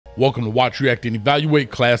Welcome to Watch, React, and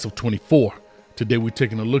Evaluate Class of 24. Today we're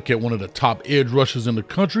taking a look at one of the top edge rushers in the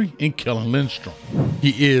country in Kellen Lindstrom.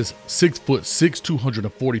 He is 6'6",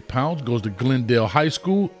 240 pounds, goes to Glendale High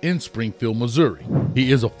School in Springfield, Missouri.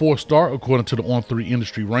 He is a 4-star according to the On3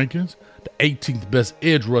 industry rankings, the 18th best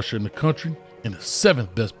edge rusher in the country, and the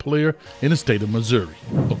 7th best player in the state of Missouri.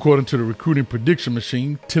 According to the recruiting prediction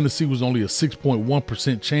machine, Tennessee was only a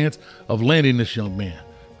 6.1% chance of landing this young man.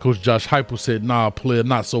 Coach Josh Heupel said, "Nah, player,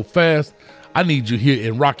 not so fast. I need you here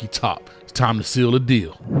in Rocky Top. It's time to seal the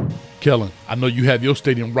deal." Kellen, I know you have your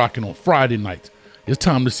stadium rocking on Friday nights. It's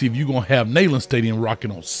time to see if you're going to have Neyland Stadium rocking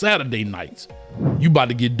on Saturday nights. You about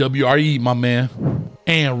to get W.R.E, my man,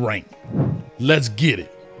 and rank. Let's get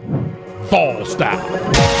it. Fall style.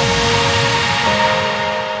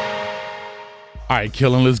 All right,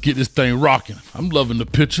 Kellen, let's get this thing rocking. I'm loving the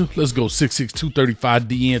picture. Let's go 6'6", 235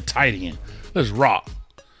 DN tight end. Let's rock.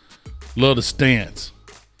 Love the stance.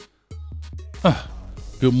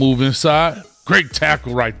 Good move inside. Great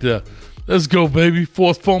tackle right there. Let's go, baby.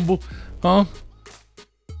 Fourth fumble. All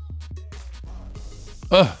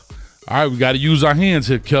right, we got to use our hands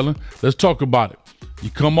here, Kellen. Let's talk about it. You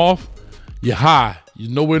come off, you're high.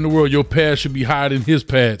 You're nowhere in the world your pads should be higher than his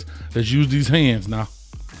pads. Let's use these hands now.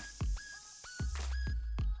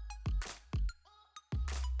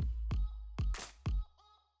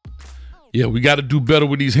 Yeah, we got to do better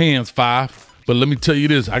with these hands, 5. But let me tell you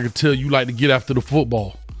this. I can tell you like to get after the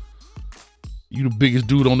football. You the biggest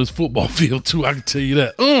dude on this football field, too. I can tell you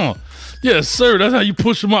that. Yes, sir. That's how you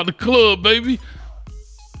push him out the club, baby.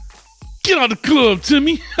 Get out the club,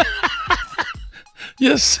 Timmy.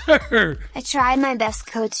 Yes, sir. I tried my best,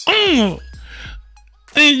 coach. And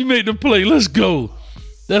you made the play. Let's go.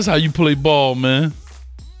 That's how you play ball, man.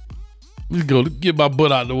 Let's go. Let's get my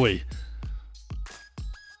butt out of the way.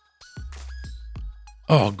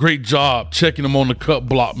 Oh, great job checking them on the cut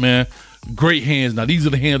block, man. Great hands. Now, these are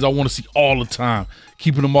the hands I want to see all the time.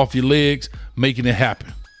 Keeping them off your legs, making it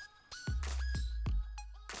happen.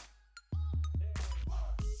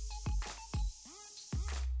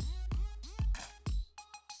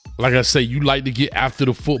 Like I say, you like to get after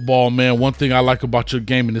the football, man. One thing I like about your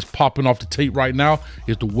game, and it's popping off the tape right now,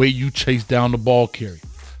 is the way you chase down the ball carrier.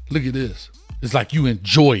 Look at this. It's like you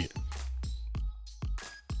enjoy it.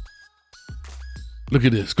 Look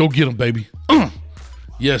at this. Go get him, baby.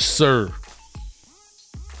 Yes, sir.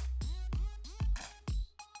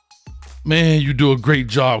 Man, you do a great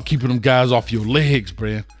job keeping them guys off your legs,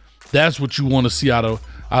 man. That's what you want to see out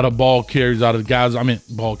of ball carriers, out of guys,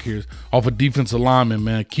 ball carriers, off of defensive linemen,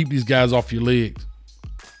 man. Keep these guys off your legs.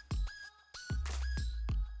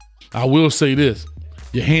 I will say this.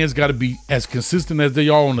 Your hands got to be as consistent as they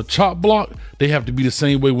are on the chop block. They have to be the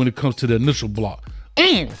same way when it comes to the initial block.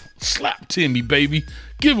 Slap Timmy, baby.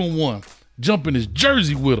 Give him one. Jump in his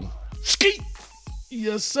jersey with him. Skeet.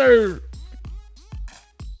 Yes, sir.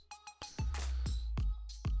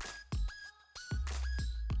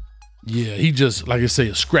 Yeah, he just, like I say,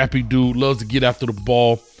 a scrappy dude. Loves to get after the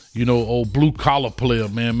ball. You know, old blue-collar player,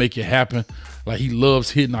 man. Make it happen. Like, he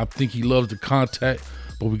loves hitting. I think he loves the contact.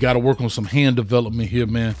 But we got to work on some hand development here,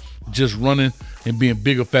 man. Just running and being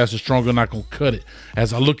bigger, faster, stronger, not going to cut it.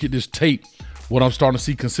 As I look at this tape, what I'm starting to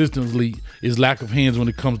see consistently is lack of hands when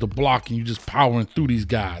it comes to blocking. You just powering through these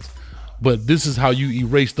guys. But this is how you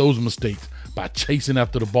erase those mistakes, by chasing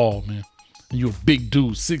after the ball, man. And you're a big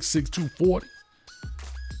dude, 6'6", 240.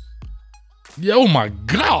 Yeah, oh my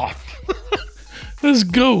God. Let's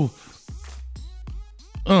go.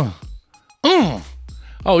 Oh,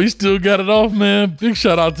 he still got it off, man. Big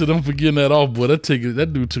shout out to them for getting that off, boy.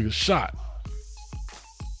 That dude took a shot.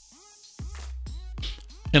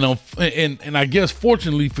 And I guess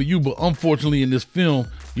fortunately for you, but unfortunately in this film,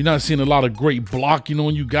 you're not seeing a lot of great blocking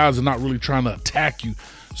on you. Guys are not really trying to attack you.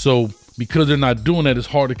 So because they're not doing that, it's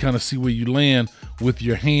hard to kind of see where you land with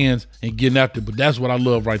your hands and getting after it. But that's what I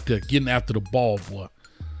love right there, getting after the ball, boy.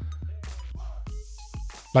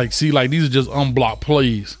 Like, see, like these are just unblocked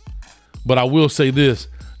plays. But I will say this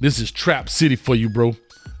is trap city for you, bro.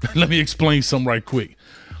 Let me explain something right quick.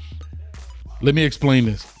 Let me explain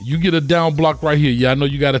this. You get a down block right here. Yeah, I know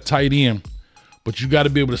you got a tight end, but you got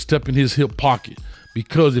to be able to step in his hip pocket,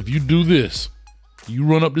 because if you do this, you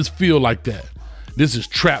run up this field like that, this is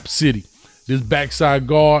trap city. This backside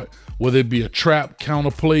guard, whether it be a trap,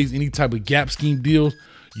 counter plays, any type of gap scheme deals,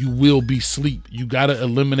 you will be sleep. You got to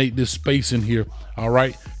eliminate this space in here, all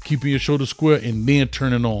right? Keeping your shoulder square and then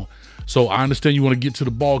turning on. So I understand you want to get to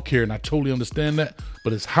the ball carrier, and I totally understand that,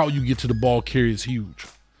 but it's how you get to the ball carrier is huge.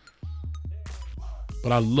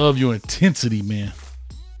 But I love your intensity, man.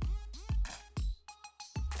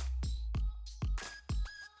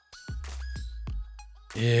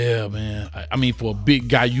 Yeah, man. I mean, for a big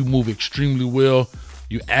guy, you move extremely well.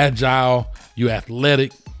 You're agile. You're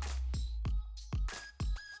athletic.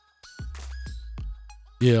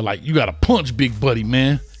 Yeah, like you got to punch big buddy,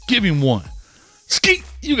 man. Give him one. Skeet,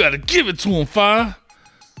 you got to give it to him, Fire.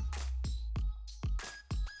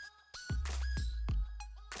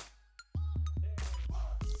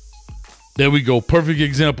 There we go. Perfect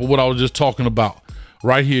example of what I was just talking about.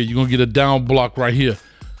 Right here, you're going to get a down block right here.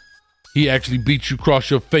 He actually beat you across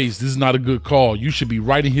your face. This is not a good call. You should be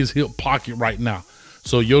right in his hip pocket right now.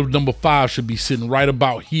 So your number 5 should be sitting right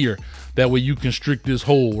about here. That way you constrict this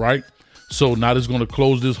hole, right? So now it's going to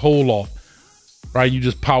close this hole off, right? You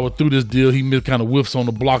just power through this deal. He kind of whiffs on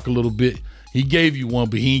the block a little bit. He gave you one,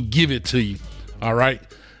 but he didn't give it to you, all right?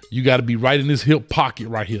 You got to be right in this hip pocket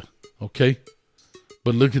right here, okay?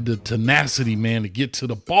 But look at the tenacity, man, to get to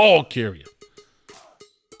the ball carrier.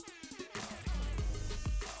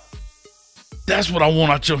 That's what I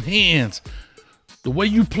want out your hands. The way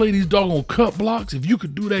you play these doggone cut blocks, if you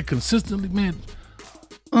could do that consistently, man,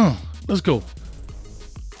 let's go.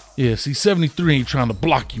 Yeah, see, 73 ain't trying to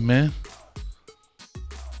block you, man.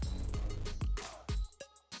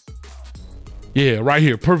 Yeah, right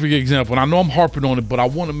here, perfect example. And I know I'm harping on it, but I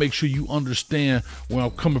want to make sure you understand where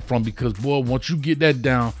I'm coming from because, boy, once you get that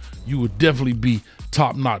down, you would definitely be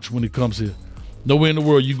top notch when it comes here. Nowhere in the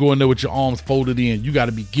world you go in there with your arms folded in. You got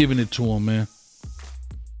to be giving it to him, man.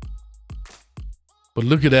 But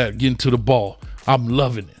look at that, getting to the ball. I'm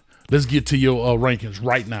loving it. Let's get to your rankings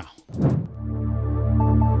right now.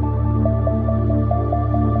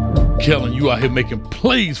 Kellen, you out here making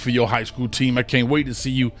plays for your high school team. I can't wait to see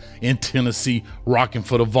you in Tennessee rocking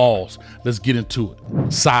for the Vols. Let's get into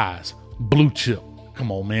it. Size, blue chip.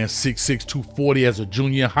 Come on, man. 6'6", 240 as a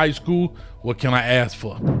junior in high school. What can I ask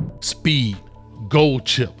for? Speed, gold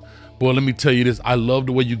chip. Boy, let me tell you this. I love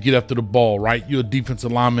the way you get after the ball, right? You're a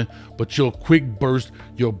defensive lineman, but your quick burst,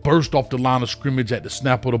 your burst off the line of scrimmage at the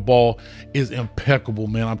snap of the ball is impeccable,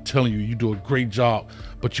 man. I'm telling you, you do a great job.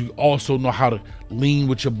 But you also know how to lean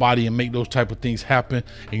with your body and make those type of things happen.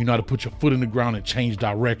 And you know how to put your foot in the ground and change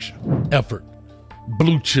direction. Effort,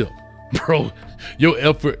 blue chip. Bro, your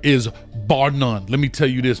effort is bar none. Let me tell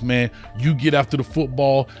you this, man. You get after the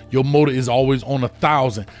football, your motor is always on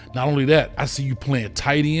 1,000. Not only that, I see you playing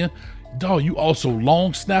tight end. Dog, you also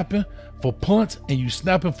long snapping for punts and you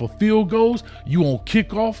snapping for field goals. You on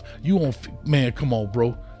kickoff. You on, man, come on,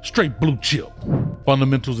 bro. Straight blue chip.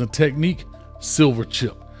 Fundamentals and technique, silver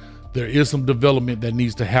chip. There is some development that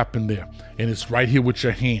needs to happen there, and it's right here with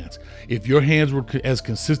your hands. If your hands were as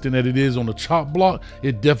consistent as it is on the chop block,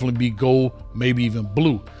 it'd definitely be gold, maybe even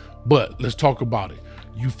blue. But let's talk about it.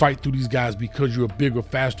 You fight through these guys because you're bigger,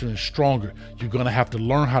 faster, and stronger. You're gonna have to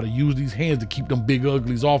learn how to use these hands to keep them big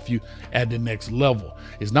uglies off you at the next level.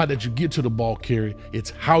 It's not that you get to the ball carrier,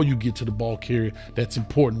 it's how you get to the ball carrier that's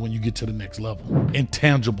important when you get to the next level.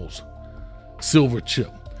 Intangibles, silver chip.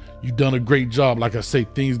 You've done a great job. Like I say,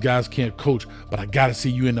 things guys can't coach, but I gotta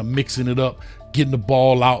see you in there mixing it up, getting the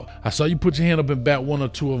ball out. I saw you put your hand up and bat one or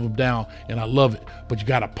two of them down, and I love it. But you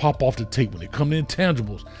gotta pop off the tape. When it comes to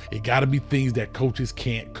intangibles, it gotta be things that coaches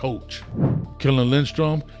can't coach. Kellen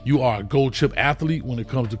Lindstrom, you are a gold chip athlete when it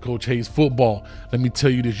comes to Coach Hayes football. Let me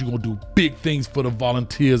tell you this, you're gonna do big things for the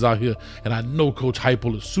Volunteers out here. And I know Coach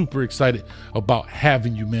Heupel is super excited about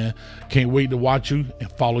having you, man. Can't wait to watch you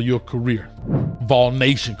and follow your career. Vol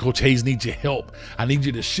Nation, Coach Hayes needs your help. I need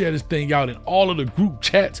you to share this thing out in all of the group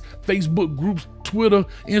chats, Facebook groups, Twitter,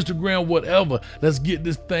 Instagram, whatever. Let's get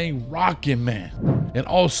this thing rocking, man. And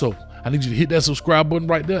also, I need you to hit that subscribe button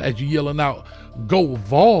right there as you're yelling out, "Go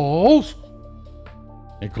Vols!"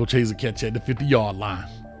 And Coach Hayes will catch you at the 50-yard line.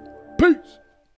 Peace.